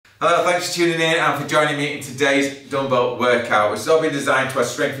Hello, thanks for tuning in and for joining me in today's dumbbell workout, which has all been designed to add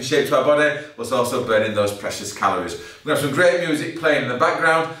strength and shape to our body, whilst also burning those precious calories. We're going to have some great music playing in the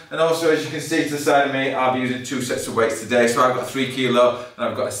background, and also, as you can see to the side of me, I'll be using 2 sets of weights today. So I've got a 3 kilo and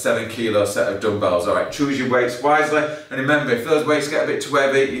I've got a 7 kilo set of dumbbells. Alright, choose your weights wisely, and remember, if those weights get a bit too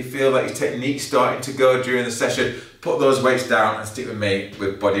heavy, you feel like your technique's starting to go during the session, put those weights down and stick with me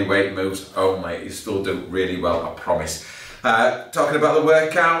with body weight moves only. You still do really well, I promise. Talking about the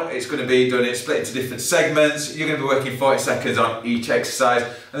workout, it's going to be done split into different segments. You're going to be working 40 seconds on each exercise,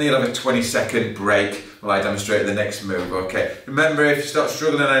 and then you'll have a 20-second break while I demonstrate the next move. Okay. Remember, if you start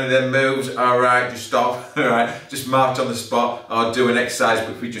struggling on any of them moves, alright, just stop. Alright, just march on the spot or do an exercise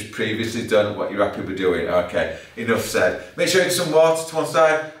which we just previously done, what you're happy with doing. Okay, enough said. Make sure you get some water to one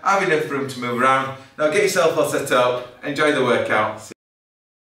side, have enough room to move around. Now get yourself all set up, enjoy the workout.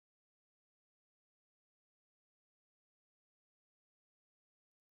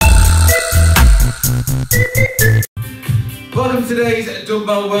 Welcome to today's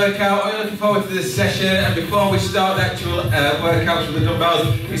dumbbell workout. I'm looking forward to this session, and before we start the actual workouts with the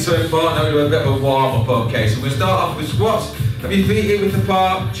dumbbells, it's so important that we do a bit of a warm up. Okay, so we're going to start off with squats. Have your feet hip width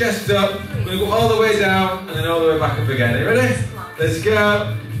apart, chest up. We're going to go all the way down and then all the way back up again. Are you ready? Let's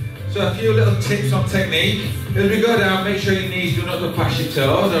go. So a few little tips on technique. As we go down, make sure your knees do not go past your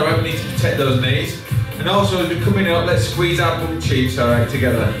toes. Alright, we need to protect those knees. And also as we're coming up, let's squeeze our bum cheeks, alright,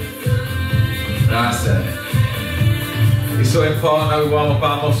 together. That's it. It's so important that we warm up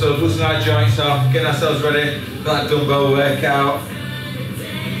our muscles, loosen our joints off, get ourselves ready for that dumbbell workout.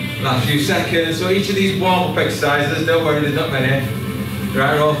 Last few seconds. So each of these warm up exercises, don't worry, there's not many.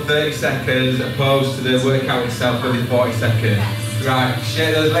 Right, we're all 30 seconds opposed to the workout itself within 40 seconds. Right,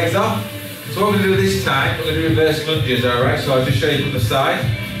 shake those legs off. So what we're going to do this time, we're going to do reverse lunges, alright? So I'll just show you from the side.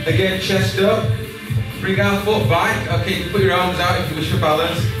 Again, chest up. Bring our foot back. Okay, you can put your arms out if you wish for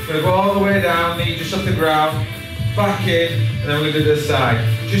balance. We're going to go all the way down, knee just off the ground. Back in, and then we're going to do the side.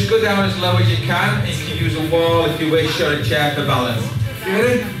 Just go down as low as you can, and you can use a wall if you wish, or a chair for balance. You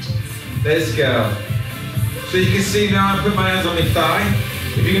ready? Let's go. So you can see now I put my hands on my thigh.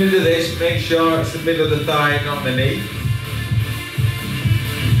 If you're going to do this, make sure it's the middle of the thigh, not the knee.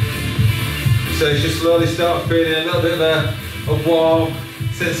 So you just slowly start feeling a little bit of a warm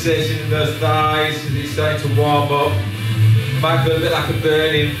sensation in those thighs as it's starting to warm up. Might feel a bit like a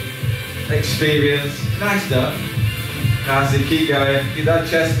burning experience. Nice though. Nice, and keep going. Keep that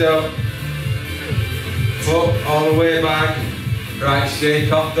chest up. Foot all the way back. Right,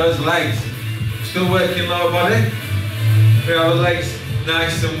 shake off those legs. Still working lower body. We have the legs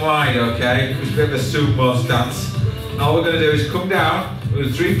nice and wide, okay? It's a bit of a sumo stance. All we're going to do is come down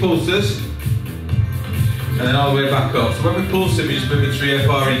with 3 pulses and then all the way back up. So when we pulse them, we just move it 3 or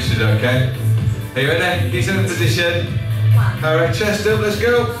 4 inches, okay? Are you ready? Get in position. Alright, chest up, let's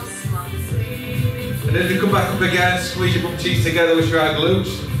go. And then you come back up again, squeeze your bum cheeks together with your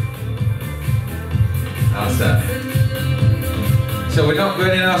glutes. That's it. So we're not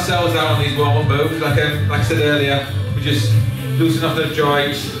burning ourselves out on these warm-up moves, like I said earlier. We just loosen off the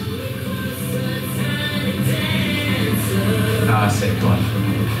joints. That's it, come on.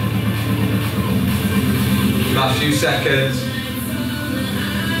 Last few seconds.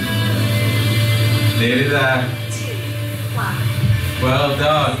 Nearly there. Well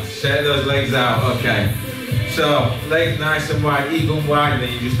done. Shake those legs out. Okay. So legs nice and wide, even wider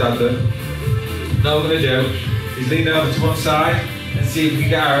than you just had them. Now what we're going to do is lean over to one side and see if we can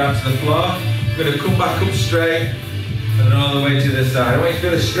get our arms to the floor. We're going to come back up straight and then all the way to the side. I want you to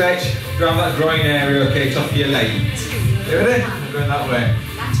feel a stretch around that groin area, okay, top of your leg. You ready? I'm going that way.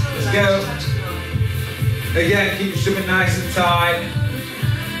 Let's go. Again, keep your stomach nice and tight.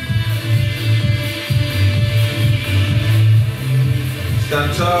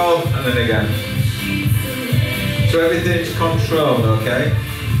 Stand tall, and then again. So everything's controlled, okay?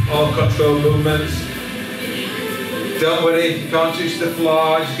 All controlled movements. Don't worry if you can't touch the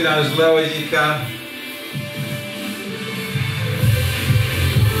floor, just get down as low as you can.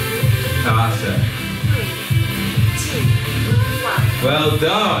 That's it. Well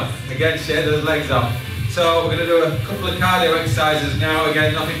done. Again, shake those legs off. So we're going to do a couple of cardio exercises now.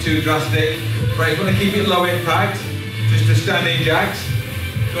 Again, nothing too drastic. Right, you want to keep it low impact, just the standing jacks.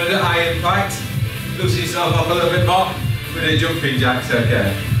 You want to do high impact, loosen yourself up a little bit more with the jumping jacks,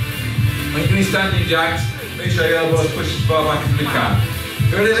 okay. When you're doing standing jacks, make sure your elbows push as far back as we can.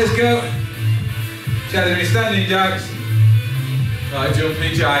 Ready, let's go. So doing standing jacks, right,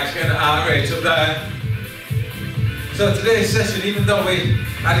 jumping jacks, getting the heart rate up there. So today's session, even though we're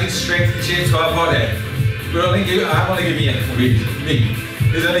adding strength and shape to our body, I'm only giving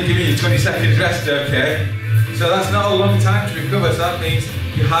you 20 seconds rest, okay? So that's not a long time to recover, so that means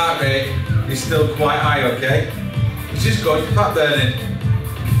your heart rate is still quite high, okay? It's just good for fat burning.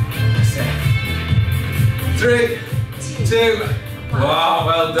 3, 2, wow,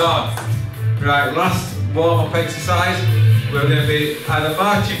 well done. Right, last warm-up exercise. We're going to be either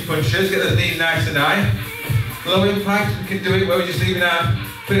marching punches, get the knees nice and high. Low impact, we can do it where we're just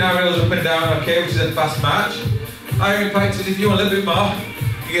putting our heels up and down, okay, which is a fast march. Higher impact is if you want a little bit more,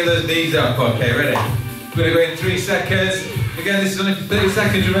 you get those knees up, okay, ready? We're going to go in 3 seconds. Again, this is only for 30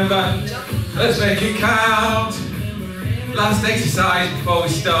 seconds, remember? Let's make it count. Last exercise before we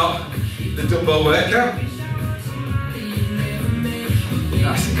start the dumbbell workout.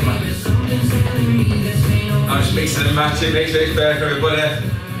 Nice, come on. I'm just mixing and matching, make sure it's fair for everybody.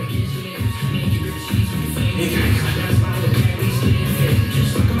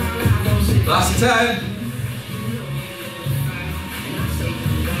 Last 10.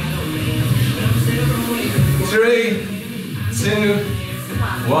 3,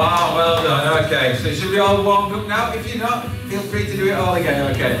 2, wow, well done, okay. So it should be all warmed up now. If you're not, feel free to do it all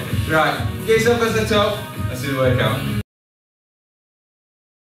again, okay. Right, get yourself as the top. Let's do the workout.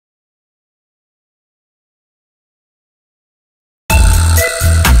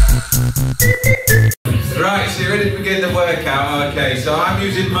 Right, so you're ready to begin the workout, okay. So I'm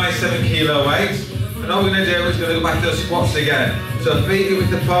using my 7 kilo weights, and all we're going to do is going to go back to the squats again. So feet with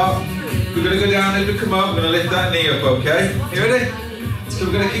the pot, we're going to go down as we come up, we're going to lift that knee up, okay. You ready? So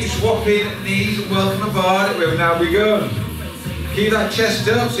we're going to keep swapping knees, welcome aboard, we've now begun. Keep that chest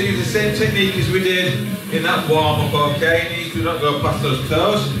up, so use the same technique as we did in that warm-up, okay. Knees do not go past those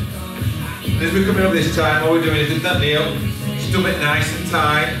toes. And as we're coming up this time, all we're doing is lift that knee up, stomach nice and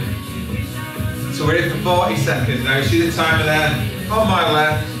tight. So we're in for 40 seconds now. You see the timer there on my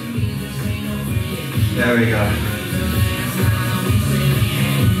left. There we go.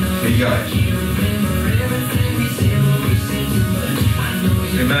 Keep going.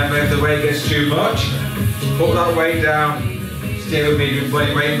 Remember, if the weight gets too much, put that weight down. Stay with me when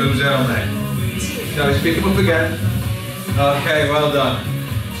your weight moves only. So let's pick them up again. Okay, well done.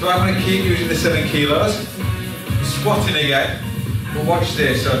 So I'm going to keep using the 7 kilos. Squatting again. But watch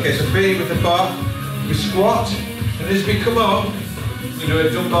this. Okay, so feet with the bar. We squat, and as we come up, we do a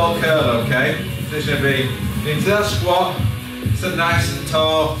dumbbell curl, okay? So it's going to be into that squat, so nice and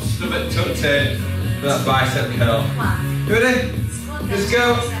tall, stomach tucked in, with that bicep curl. You ready? Let's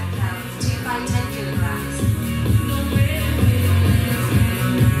go. 2 by 10 kilograms.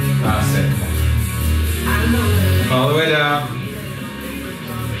 That's it. All the way down.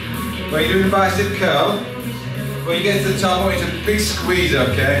 When you're doing the bicep curl, when you get to the top, I want you to big squeeze,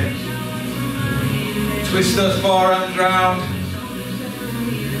 okay? Twist those forearms round.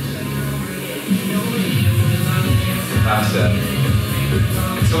 That's it.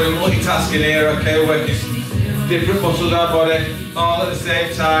 So we're multitasking here, okay? We're working different muscles in our body, all at the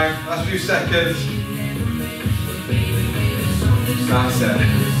same time. Last few seconds. That's it.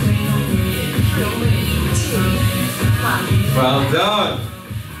 Well done.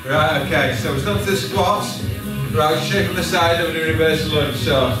 Right, okay, so we're starting to the squats. Right, shape from the side, then we're doing reverse lunge.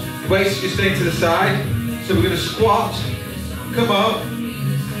 So, weights just stay to the side. So we're going to squat, come up,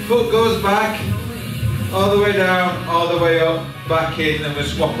 foot goes back, all the way down, all the way up, back in, and we'll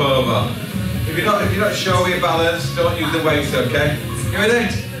swap over. If you're not sure of your balance, don't use the weights, okay? You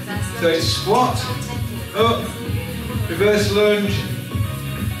ready? So it's squat, up, reverse lunge,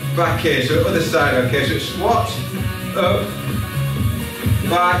 back in. So other side, okay? So it's squat, up,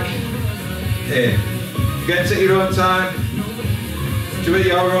 back, in. Again, take your own time, do it at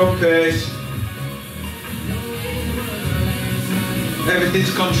your own pace.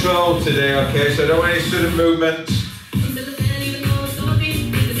 Everything's controlled today, okay, so I don't want any sudden movements.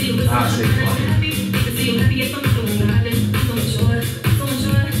 That's it.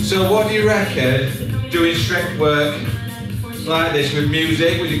 So what do you reckon doing strength work like this with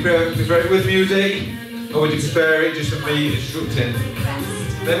music? Would you prefer it with music, or would you prefer it just with me instructing?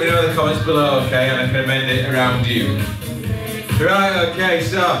 Let me know in the comments below, okay, and I can amend it around you. Right, okay,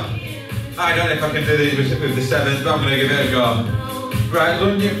 so I don't know if I can do these with the 7s, but I'm going to give it a go. Right,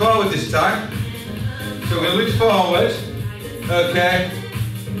 lunging forward this time. So we're going to lunge forward, okay.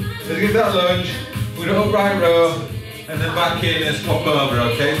 So give that lunge, we're going to upright row, and then back in and swap over,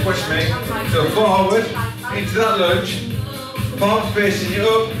 okay. Push me. So forward, into that lunge, palms facing you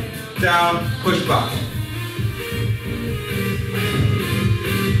up, down, push back.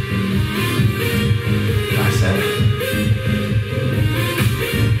 That's it.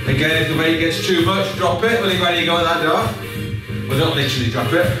 Again, if the weight gets too much, drop it. Will you ready to go at that door? Well, don't literally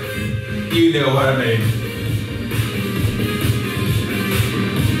drop it. You know what I mean.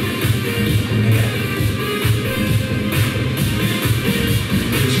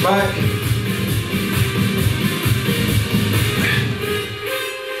 back.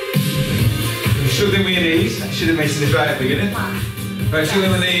 Struggling with your knees. I should have mentioned this right at the beginning. Right,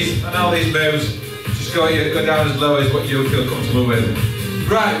 struggling with these and all these moves. Just go down as low as what you feel comfortable with.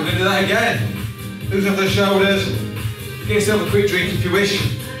 Right, we're going to do that again. Loosen up the shoulders. Get yourself a quick drink if you wish.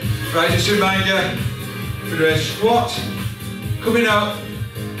 Right, just a reminder. We're doing a squat. Coming up.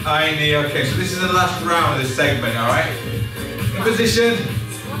 High knee. Okay, so this is the last round of this segment, alright? In position.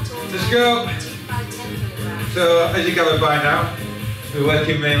 Let's go. So, as you gathered by now, we're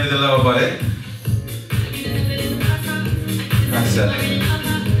working mainly the lower body. That's it.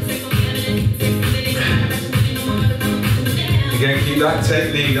 Again, keep that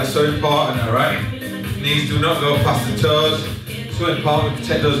technique, that's so important, alright? Knees do not go past the toes. So important to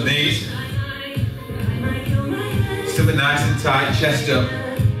protect those knees. Still be nice and tight, chest up.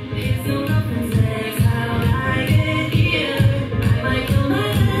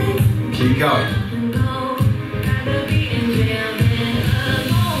 Keep going.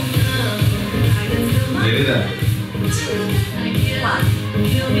 Nearly there.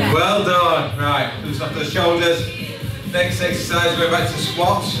 Well done. Right, loosen up the shoulders. Next exercise, going back to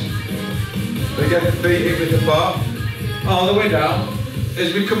squats. We get the feet in with the bar. All the way down.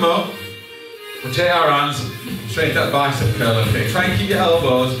 As we come up, we'll take our hands straight that bicep curl. Okay, try and keep your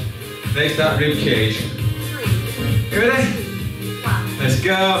elbows next to that rib cage. You ready? Let's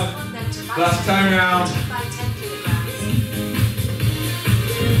go. Last time round.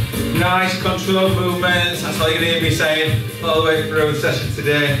 Nice controlled movements. That's all you're going to hear me saying all the way through the session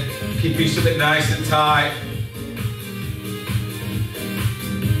today. Keeping something nice and tight.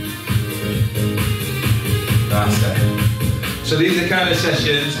 That's it. So these are the kind of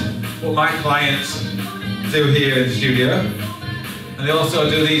sessions what my clients do here in the studio. And they also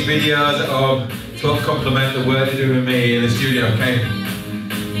do these videos at home to help complement the work they do with me in the studio, okay?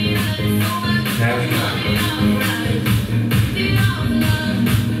 There we go.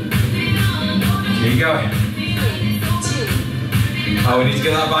 Keep going. Oh, we need to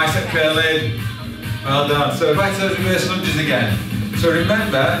get that bicep curl in. Well done. So back to those reverse lunges again. So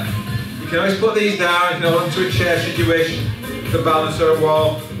remember, you can always put these down, you can hold onto a chair should you wish, to balance or a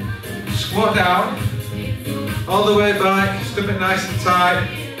wall. Squat down, all the way back, stomach nice and tight,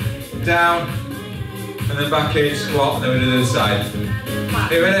 down, and then back in, squat, and then we do the other side.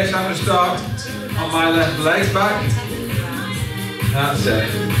 Okay, ready? So I'm going to start on my left leg back. That's it.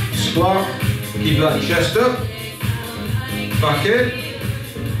 Squat, keep that chest up, back in,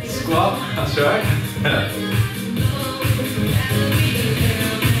 squat, that's right.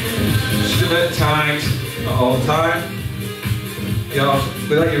 Stomach tight at all time.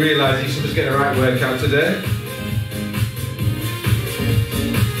 Without you realising, you're supposed to get the right workout today.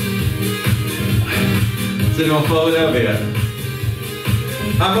 Is anyone falling over yet?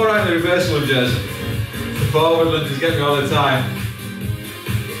 I'm alright with reverse lunges. The forward lunges get me all the time.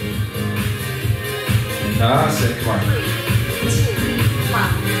 That's it, come on.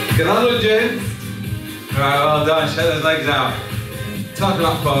 Get that lunge in. Right, well done, shake those legs out. Talk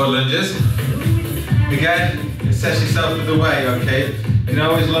about forward lunges. Again, assess yourself with the weight, okay? You can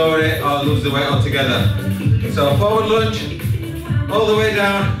always lower it or lose the weight altogether. So forward lunge, all the way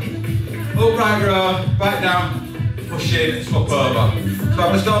down, upright row, back down, push in, swap over. So I'm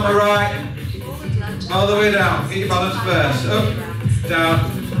going to start on my right, all the way down, get your balance first, up,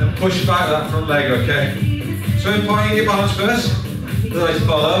 down, then push back that front leg, okay? So important you get your balance first, otherwise you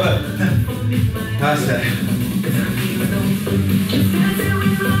fall over. That's it.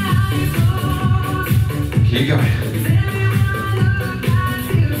 Keep going.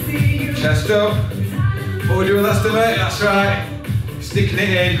 Chest up. What we're doing last of it, that's right. Sticking it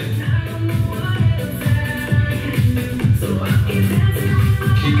in.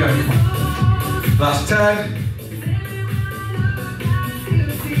 Keep going. Last 10.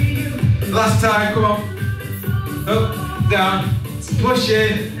 Last time, come on. Up, down, push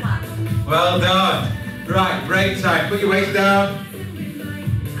in. Well done. Right, break time. Put your weight down.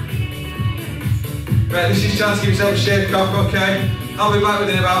 Right, this is your chance to give yourself a shake off, okay? I'll be back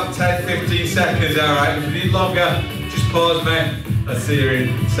within about 10-15 seconds, alright? If you need longer, just pause me. Let's see you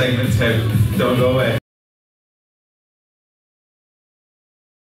in segment 2. Don't go away.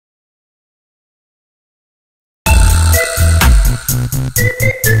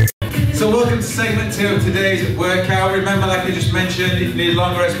 So welcome to segment 2 of today's workout. Remember, like I just mentioned, if you need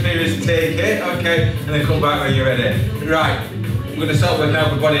longer experience, take it, okay? And then come back when you're ready. Right, we're going to start working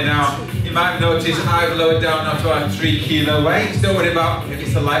out the body now. You might notice I've lowered down now to our 3 kilo weights. Don't worry about if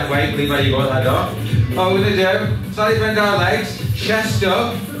it's a light weight, leave where you go like that. What we're going to do, slightly bend our legs, chest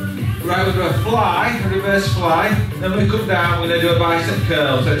up, Right, we'll do a fly, a reverse fly. Then when we come down, we're going to do a bicep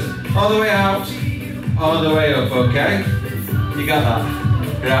curl. So it's all the way out, all the way up, okay? You got that?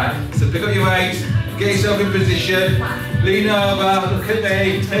 Right, so pick up your weight, get yourself in position, lean over, look at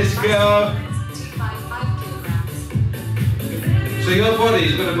me, let's go. So your body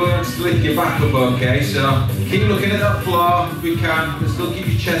is going to go and lift your back up, okay? So keep looking at that floor if we can, but still keep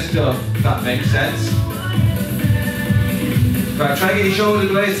your chest up, if that makes sense. Right, try and get your shoulder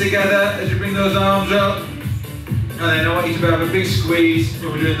blades together as you bring those arms up. And then I want you to have a big squeeze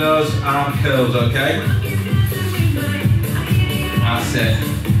when we're doing those arm curls, okay? That's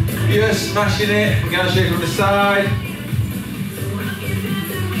it. You're smashing it, we're going to shake from the side.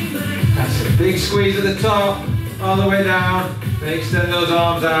 That's it, big squeeze at the top, all the way down. Then extend those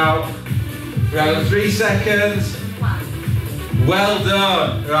arms out. Right, 3 seconds. Well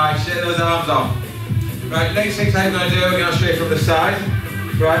done. Right, shake those arms off. Right, next exercise we're going to do, we're going to straight from the side.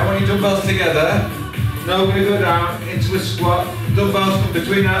 Right, I want your dumbbells together. Now we're going to go down into a squat. Dumbbells come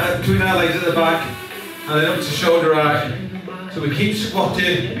between our legs at the back and then up to shoulder height. So we keep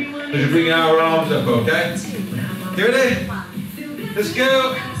squatting as we bring our arms up, okay? You ready? Let's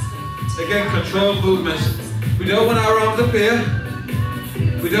go. Again, controlled movements. We don't want our arms up here.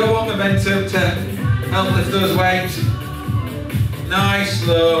 We don't want momentum to help lift those weights. Nice,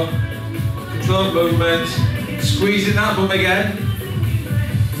 slow. Controlled movement, squeezing that bum again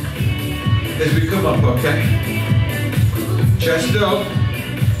as we come up, okay? Chest up,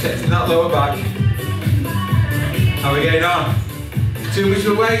 protecting that lower back. How are we getting on? 2 weeks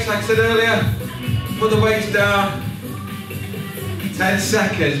with weights, like I said earlier. Put the weights down. 10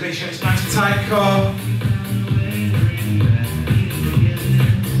 seconds, make sure it's nice tight core.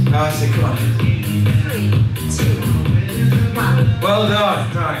 That's it, come on. 3, 2, 1. Well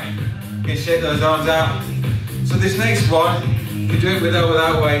done, right. You can shake those arms out. So this next one, you can do it with or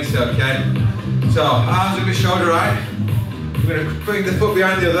without weights, okay? So arms will be shoulder height. We're going to bring the foot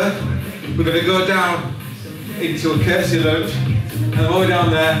behind the other. We're going to go down into a curtsy lunge. And the way down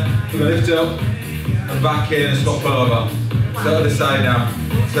there, we're going to lift up and back in and swap over. So other side now.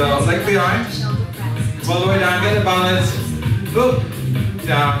 So leg behind. Come all the way down, get the balance. Up,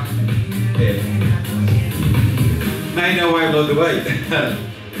 down, in. Now you know why I load the weight.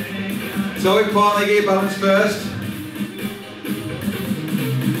 So important, get your balance first.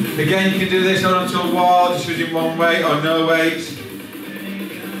 Again, you can do this onto a wall, just using one weight or no weight.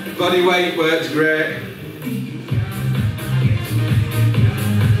 Body weight works great.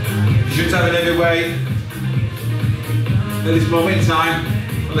 You shouldn't have an heavy weight at this moment in time,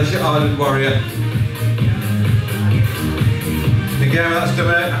 unless you're ardent warrior. Again, with that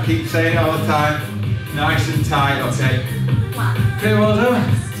stomach, I keep saying it all the time, nice and tight, okay? Okay, well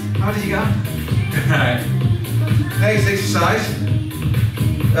done. How did you go? Right. Next exercise.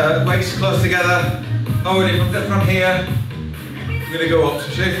 Weights close together. Already from here. We're going to go up. So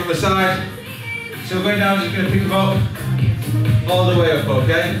shake from the side. So we're going down, just going to pick them up. All the way up,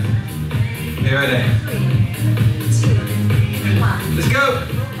 okay? You ready? 3, 2, 1. Let's go.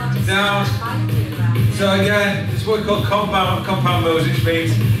 Down. So again, this is what we call compound moves, which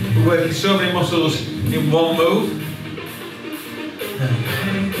means we're working so many muscles in one move.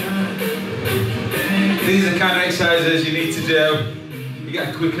 These are the kind of exercises you need to do. You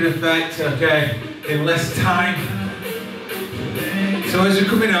get a quicker effect, okay, in less time. So as you're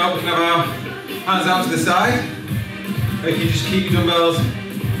coming up, we can have our hands out to the side. You can just keep your dumbbells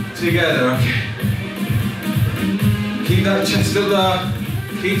together, okay. Keep that chest up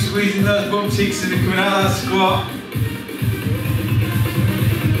there. Keep squeezing those bum cheeks as you're coming out of that squat.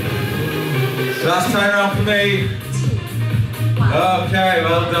 So that's time around for me. Okay,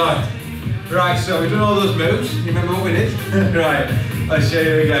 well done. Right, so we've done all those moves. You remember what we did? Right, I'll show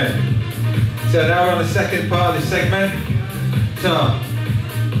you again. So now we're on the second part of this segment. So,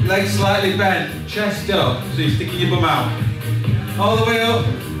 legs slightly bent, chest up, so you're sticking your bum out. All the way up,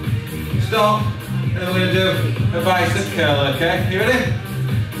 stop, and then we're going to do a bicep curl, okay? You ready?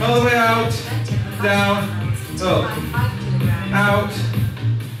 All the way out, down, up, out,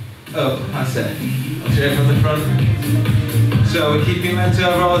 up, that's it. I'll show you from the front. So we're keeping legs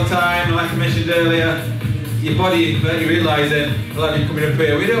over all the time, and like I mentioned earlier, your body, without you realising, will have you coming up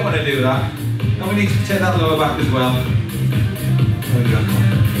here. We don't want to do that. And we need to protect that lower back as well. There we go.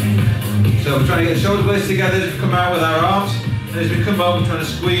 So we're trying to get the shoulder blades together as we come out with our arms. And as we come up, we're trying to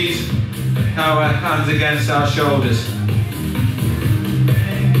squeeze our hands against our shoulders.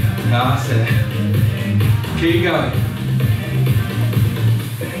 That's it. Keep going.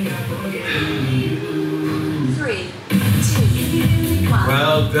 3, 2, 1.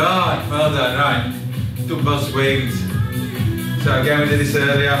 Well done, right. Dumbbell swings. So again, we did this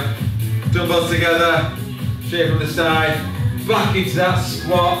earlier. Dumbbells together, straight from the side, back into that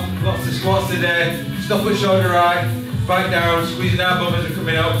squat. Lots of squats today. Stop at shoulder right, back down, squeezing our bum as we're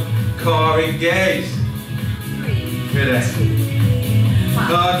coming up. Core engaged. 3, Ready? 2,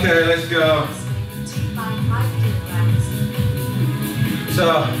 1. Okay, let's go. 255 kilograms. So,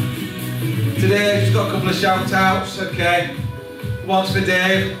 today I've just got a couple of shout outs, okay? One's for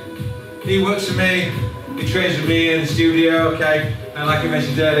Dave. He works for me, he trains with me in the studio, okay? And like I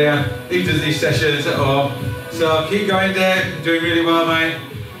mentioned earlier, he does these sessions at home. So keep going, Dave, you're doing really well, mate.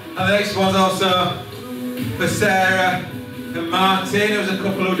 And the next one's also for Sarah and Martin. There's a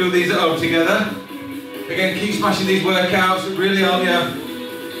couple who do these at home together. Again, keep smashing these workouts, it really help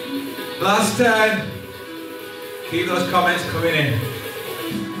you. Last 10, keep those comments coming in.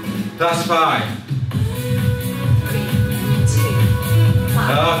 That's 5. 3, 2,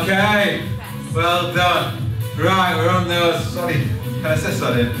 1. Okay, well done. Right, we're on those, sorry, can I say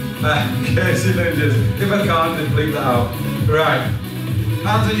sorry? Casey lunges. If I can't, then bleep that out. Right,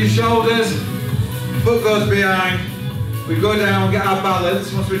 hands on your shoulders, foot goes behind. We go down, get our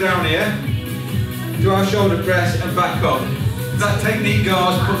balance once we're down here. Do our shoulder press and back up. As that technique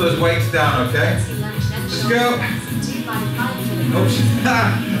goes, put those weights down, okay? Let's go. 255 kilograms. Oops,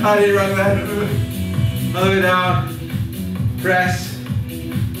 I did it wrong there. All the way down, press.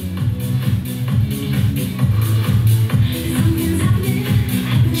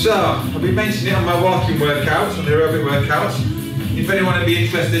 So, I'll be mentioning it on my walking workouts, on the aerobic workouts. If anyone would be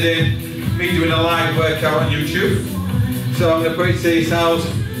interested in me doing a live workout on YouTube. So I'm going to put it to yourselves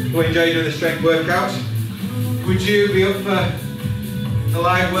who enjoy doing the strength workouts. Would you be up for a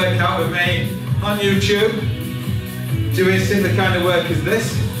live workout with me on YouTube? Doing similar kind of work as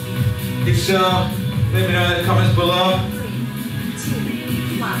this? If so, let me know in the comments below. 3,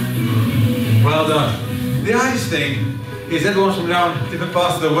 2, 1. Well done. The hardest thing is everyone's from down different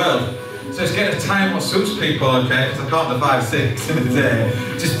parts of the world. So it's getting a time what suits people, okay? Because I can't do 5, 6 in a day.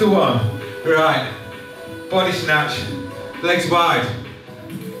 Just the one. Right. Body snatch. Legs wide.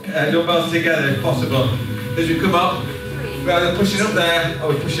 Dumbbells together if possible. As we come up, we're either pushing up there or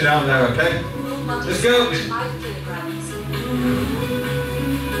we're pushing out there, okay? Let's go. 5 kilograms.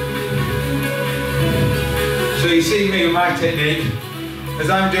 So you see me with my technique. As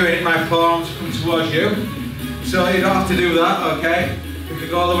I'm doing it, my palms come towards you. So you don't have to do that, okay? We can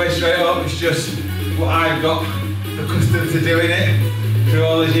go all the way straight up. It's just what I've got accustomed to doing it through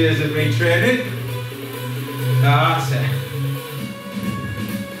all the years of me training. That's it.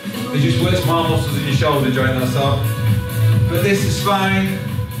 It just works more muscles in your shoulder joint, that's all. But this is fine.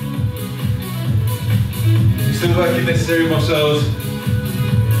 You're still working necessary muscles.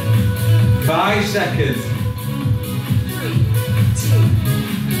 5 seconds. 3,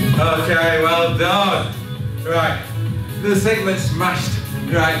 2. Okay, well done. Right, the segment's smashed.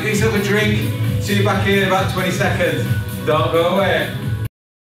 Right, get yourself a drink. See you back here in about 20 seconds. Don't go away.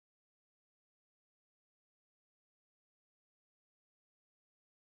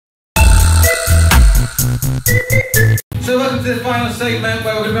 So welcome to the final segment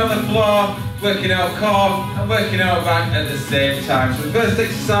where we're going to be on the floor, working out core and working out back at the same time. So the first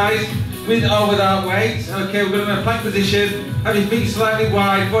exercise, with or without weights. Okay, we're going to be in a plank position, have your feet slightly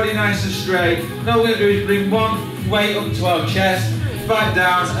wide, body nice and straight. Now what we're going to do is bring one weight up to our chest, back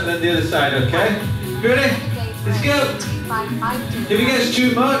down, and then the other side, okay? You ready? Let's go. 255 kilograms. If it gets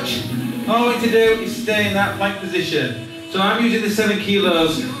too much, all we need to do is stay in that plank position. So I'm using the 7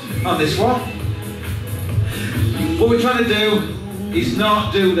 kilos on this one. What we're trying to do is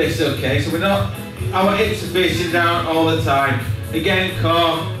not do this, okay? So we're not, our hips are facing down all the time. Again,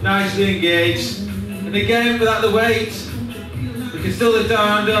 core, nicely engaged. And again, without the weight, we can still lift our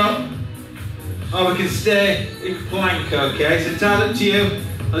hand up, or we can stay in plank, okay? So entirely up to you.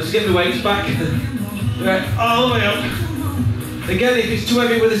 I'll just get the weights back. Right, all the way up. Again, if it's too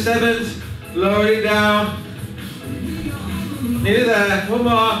heavy with the 7s, lower it down. Nearly there, one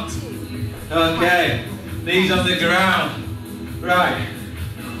more. Okay, knees on the ground. Right,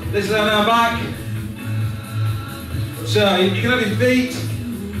 let's lay on our back. So you can have your feet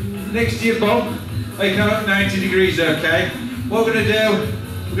next to your bum, or you can have 90 degrees, okay? What we're going to do,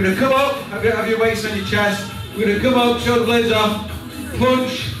 we're going to come up, have your weights on your chest, we're going to come up, shoulder blades off,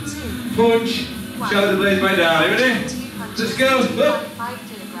 punch, punch, shoulder blades back down. Are you ready? Let's go, up,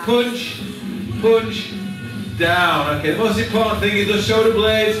 punch, punch, down. Okay, the most important thing is those shoulder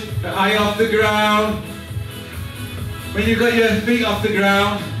blades are high off the ground. When you've got your feet off the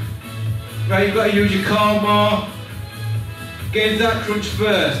ground, right, you've got to use your core more. Get into that crunch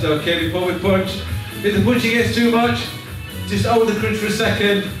first, okay, before we punch. If the punching gets too much, just hold the crunch for a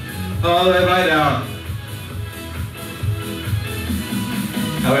second, all the way back down.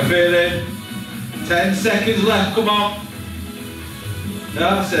 How are we feeling? 10 seconds left, come on.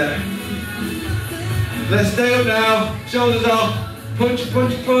 That's it. Let's stay up now. Shoulders off. Punch,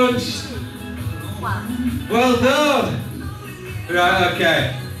 punch, punch. 1. Well done. Right,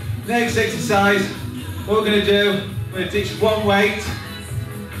 okay. Next exercise, what we're going to do, we're going to teach one weight.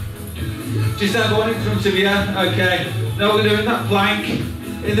 Just have one in front of you, okay. Now we're doing that plank,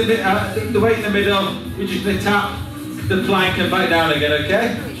 in the weight in the middle, we're just going to tap the plank and back down again,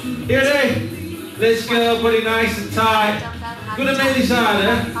 okay? You ready? Let's go, put it nice and tight. Going to make this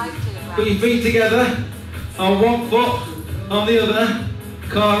harder. Put your feet together, on one foot, on the other,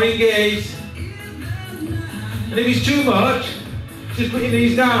 core engaged. And if it's too much, just put your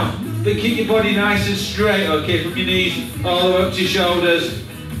knees down, but keep your body nice and straight, okay, from your knees all the way up to your shoulders.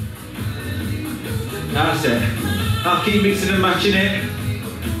 That's it. I'll keep mixing and matching it.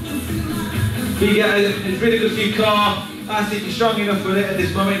 But you get it's really good for your core. That's if you're strong enough with it at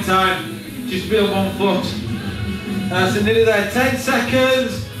this moment in time. Just be on one foot. That's it, nearly there. 10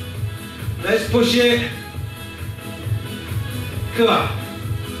 seconds. Let's push it. Come on.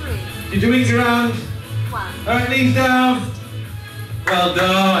 3. You're doing ground. 1. Alright, knees down. Well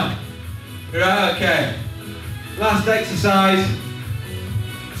done. Right, okay. Last exercise.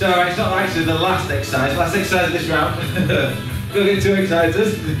 It's alright, it's not actually the last exercise. Last exercise of this round. Don't get too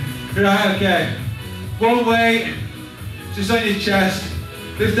excited. Right, okay. One weight, just on your chest.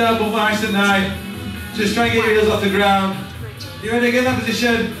 Lift the elbow nice and high. Just try and get your heels off the ground. You ready to get in that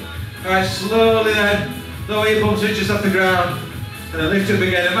position? Alright, slowly then. Lower your bum so it's just off the ground. And then lift up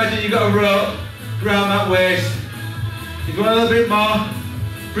again. Imagine you've got a rope around that waist. If you want a little bit more,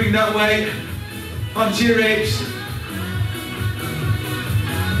 bring that weight onto your hips.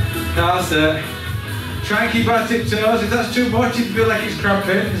 That's it. Try and keep our tiptoes. If that's too much, if you feel like it's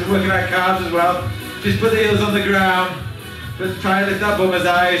cramping, because we're working our calves as well, just put the heels on the ground, but try and lift that bum as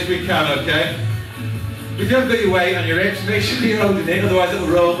high as we can, okay? If you haven't got your weight on your hips, make sure you're holding it, otherwise it'll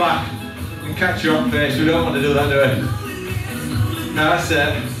roll back and catch your own face. We don't want to do that, do we? That's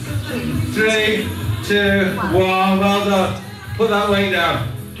it. 3, 2, 1, well done. Put that weight down.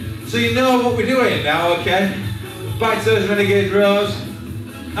 So you know what we're doing now, okay? Back to those renegade rows.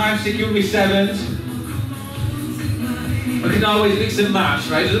 I'm sticking with my 7s. We can always mix and match,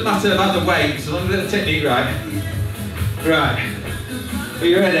 right? It doesn't matter about the weight, so long as we get the technique right. Right. Are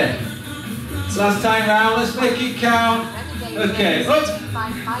you ready? Last time round, let's make it count. Okay, up.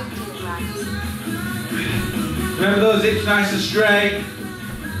 5 kilograms. Remember those hips nice and straight.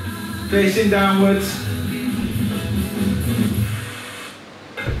 Facing downwards.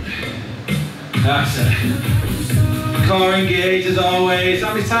 That's it. Core engaged as always.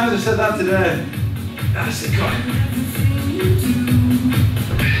 How many times have I said that today? That's it, go on.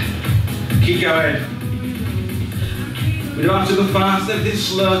 Keep going. We don't have to go fast, everything's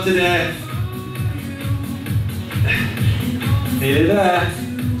slow today. Nearly there.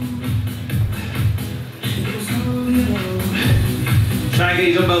 Try and get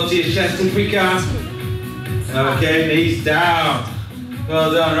your dumbbell to your chest if we can. Okay, knees down.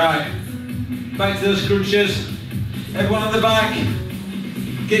 Well done, right. Back to those crunches. Everyone on the back,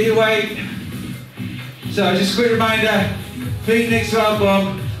 get your weight. So just a quick reminder, feet next to our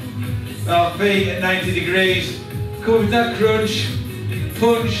bum, our feet at 90 degrees. Come with that crunch,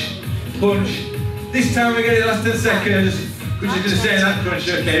 punch, punch. This time we're getting the last 10 seconds. We're just going to stay in that crunch,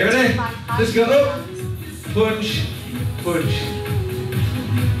 okay, ready? Let's go up, punch, punch.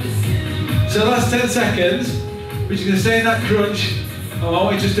 So last 10 seconds, we're just going to stay in that crunch. I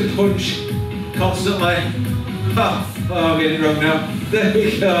want you just to punch constantly. Oh, I'm getting it wrong now. There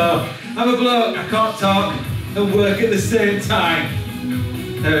we go. I'm a bloke, I can't talk and work at the same time.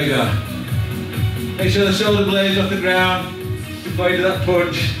 There we go. Make sure the shoulder blades off the ground before you do that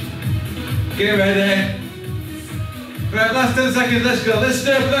punch. Get ready. Right, last 10 seconds, let's go. Let's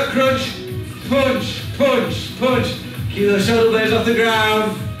stay for that crunch. Punch, punch, punch. Keep those shoulder blades off the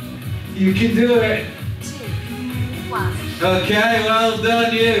ground. You can do it. 2, 1. Okay, well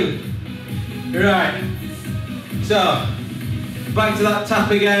done you. Right. So, back to that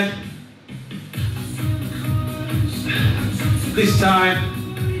tap again. This time,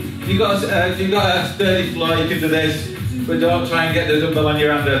 if you've got a sturdy floor, you can do this, but don't try and get the dumbbell on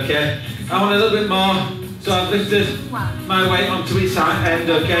your hand, okay? I want a little bit more, so I've lifted my weight onto its end,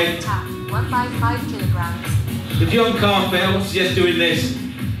 okay? Tap 1 by 5 kilograms. If you're on carpet, I would suggest doing this,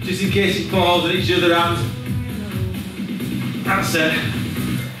 just in case it falls and hits your other hand. That's it.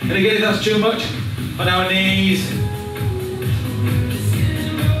 And again, if that's too much, on our knees.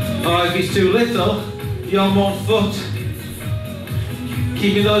 Or if it's too little, you're on one foot.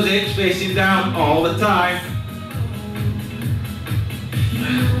 Keeping those hips facing down all the time.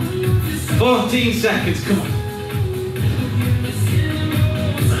 14 seconds, come on.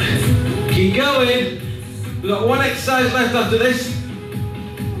 Keep going. We've got one exercise left after this.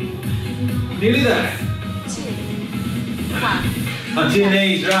 Nearly there. 2, 1. Onto your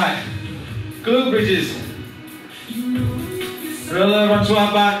knees, right. Glute bridges. Roll over onto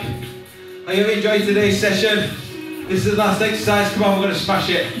our back. I hope you enjoyed today's session. This is the last exercise. Come on, we're going to smash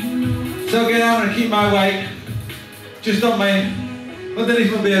it. So again, I'm going to keep my weight just on my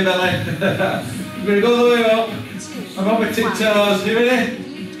underneath my beer belly. I'm going to go all the way up. I'm on my tiptoes. You ready?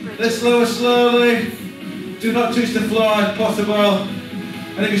 Let's slow slowly. Do not touch the floor if possible.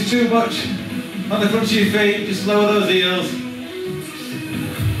 And if it's too much on the front of your feet, just lower those heels.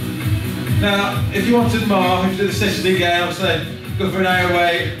 Now, if you wanted more, if you do the session again, obviously go for an higher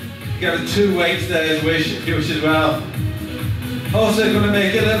weight. You can have 2 weights there if you wish as well. Also going to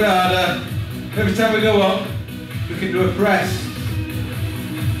make it a little bit harder. Every time we go up, we can do a press.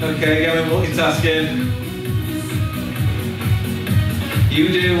 Okay, again we're multitasking. You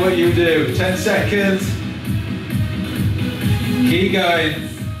do what you do. 10 seconds. Keep going.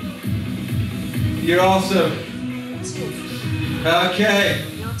 You're awesome. 2. Okay,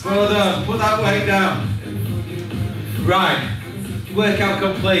 well done. Put that weight down. Right, workout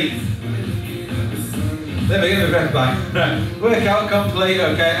complete. Let me get my breath back. Right. Workout complete,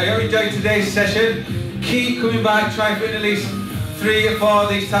 okay. I hope you enjoyed today's session. Keep coming back, try and put in at least 3 or 4 of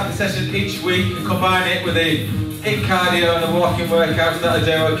these type of sessions each week and combine it with the HIIT cardio and the walking workouts that I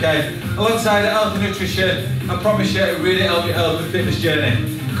do, okay. Alongside the health and nutrition, I promise you it really helps your health and fitness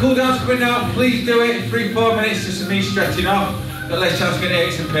journey. Cool down's coming now, please do it. 3-4 minutes just for me stretching off. Got less chance of getting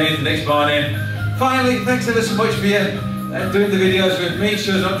aches and pains the next morning. Finally, thanks ever so much for you doing the videos with me.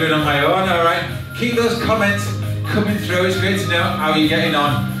 Shows I'm doing on my own, alright. Keep those comments coming through, it's great to know how you're getting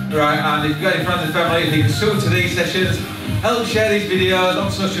on. Right, and if you've got any friends and family who can sue to these sessions, help share these videos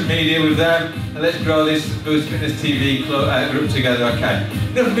on social media with them, and let's grow this Boost Fitness TV group together, okay.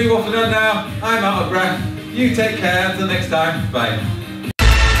 Enough of me waffling on now, I'm out of breath. You take care, until next time, bye.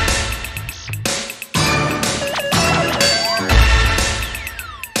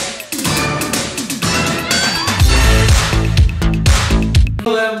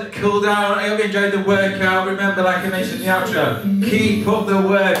 Cool down, I hope you enjoyed the workout. Remember, like I mentioned in the outro, keep up the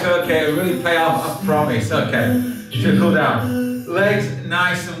work, okay, it'll really pay off, I promise, okay. So cool down. Legs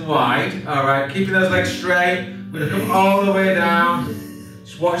nice and wide, alright, keeping those legs straight. We're gonna come all the way down.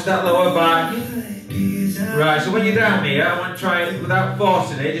 Just watch that lower back. Right, so when you're down here, I want to try it without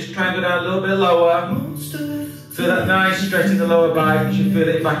forcing it, just try and go down a little bit lower. So that nice stretch in the lower back, you should feel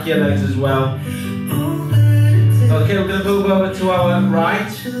it in the back of your legs as well. Okay, we're going to move over to our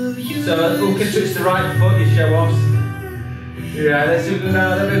right. So who can touch the right foot, you show offs. Yeah, let's do it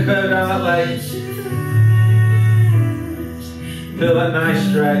down a little bit further down that leg. Feel that nice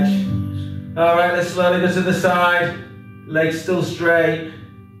stretch. Alright, let's slowly go to the side. Legs still straight.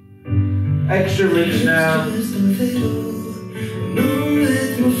 Extra reach now.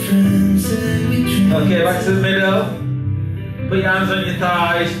 Okay, back to the middle. Put your hands on your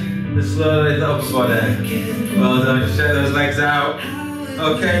thighs. And slowly lift the upper body. Well done, shake those legs out.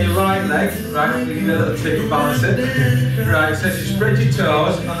 Okay, your right leg, right, give you a little tip and balance it. Right, so you spread your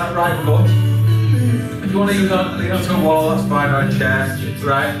toes on that right foot. If you want to lean onto a wall, that's fine, or a chair.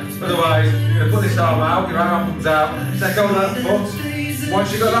 Right, otherwise, you're going to put this arm out, your right arm comes out, take over that foot. Once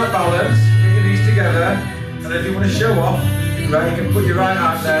you've got that balance, get your knees together, and if you want to show off, right, you can put your right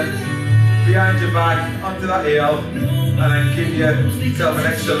arm then behind your back, onto that heel, and then give yourself an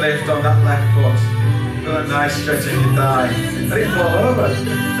extra lift on that left foot. Got a nice stretch in your thigh. Let it fall over.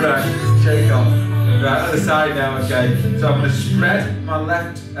 Right, shake off. Right, other side now, okay. So I'm going to spread my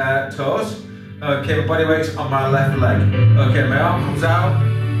left toes. Okay, my body weight's on my left leg. Okay, my arm comes out.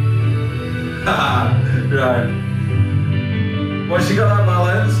 Right. Once you got that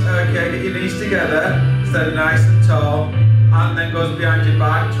balance, okay, get your knees together, stand nice and tall, and then goes behind your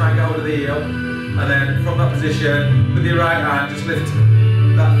back, try and get hold of the heel. And then from that position, with your right hand, just lift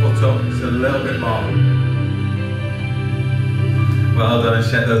that foot up just a little bit more. Well done,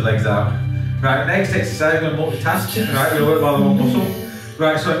 shake those legs out. Right, next exercise, we're going to multitask. Right, we're going to work more than one muscle.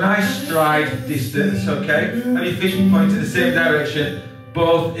 Right, so a nice stride distance, okay? And your feet point in the same direction,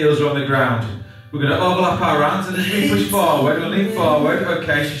 both heels are on the ground. We're going to overlap our hands and as we push forward, we'll lean forward,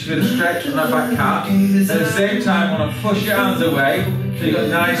 okay, so you're going to stretch on that back calf. At the same time, want to push your hands away, so you've got a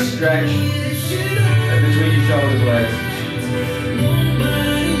nice stretch between your shoulder blades.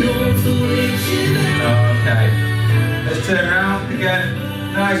 Okay, let's turn around again,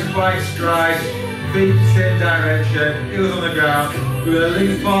 nice wide stride, feet same direction, heels on the ground. We're going to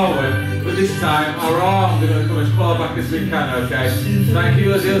lean forward, but this time our arms are going to come as far back as we can, okay? Thank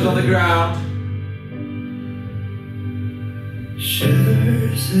you, heels on the ground.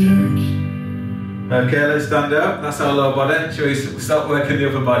 Okay, let's stand up. That's our lower body. Shall we start working the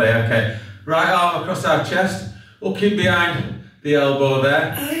upper body? Okay. Right arm across our chest, looking behind the elbow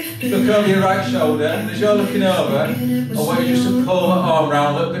there. Look over your right shoulder. And as you're looking over, I want you just to pull that arm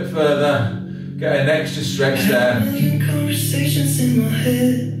round a little bit further. Get an extra stretch there.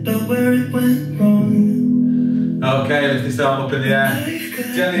 Okay, lift this arm up in the air.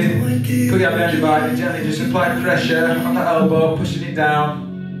 Gently put your hand behind your body. Gently just apply pressure on that elbow, pushing it down.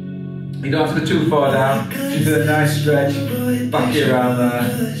 You don't have to go too far down. Just do a nice stretch. Back it around there.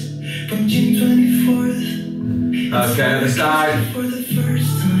 Okay, on the side.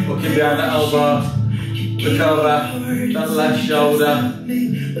 Looking behind that elbow. Look over that left shoulder.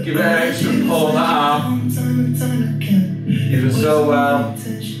 Give it an extra pull on that arm. You do so well.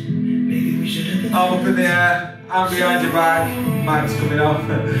 Arm up in the air. Arm behind your back. Back's coming off.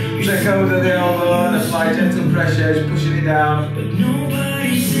 Take over the elbow and apply gentle pressure. Just pushing it down.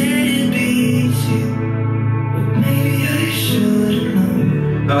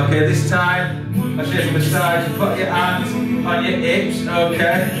 Okay, this time, I should have massage. Put your hands on your hips,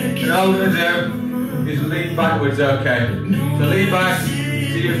 okay? And all we're going to do is lean backwards, okay? So lean back so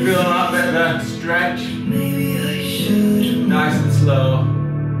you feel that bit of a stretch. Nice and slow.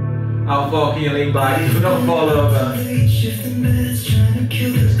 How far can you lean back? So don't fall over. Let's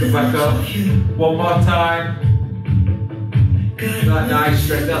come back up. One more time. That nice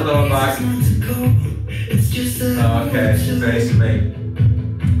stretch, that lower back. Okay, face me.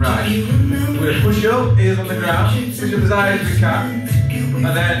 Right, we're going to push up, ears on the ground, push up as high as we can, and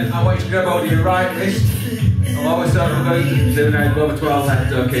then I want you to grab hold of your right wrist, and what we're going to do now is go over to our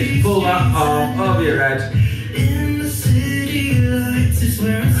left, okay, so pull that arm over your head,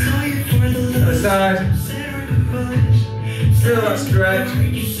 other side, feel that stretch,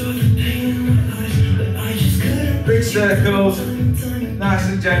 big circles, nice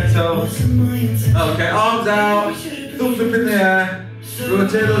and gentle, okay, arms out, thumbs up in the air,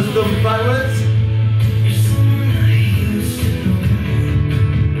 rotate those thumbs backwards.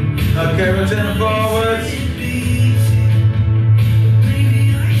 Okay, rotate them forwards.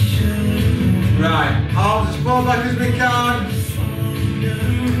 Right, arms as far back as we can.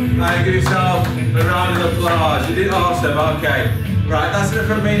 And give yourself a round of applause. You did awesome, okay. Right, that's it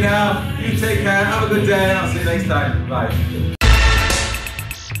from me now. You take care, have a good day, and I'll see you next time. Bye.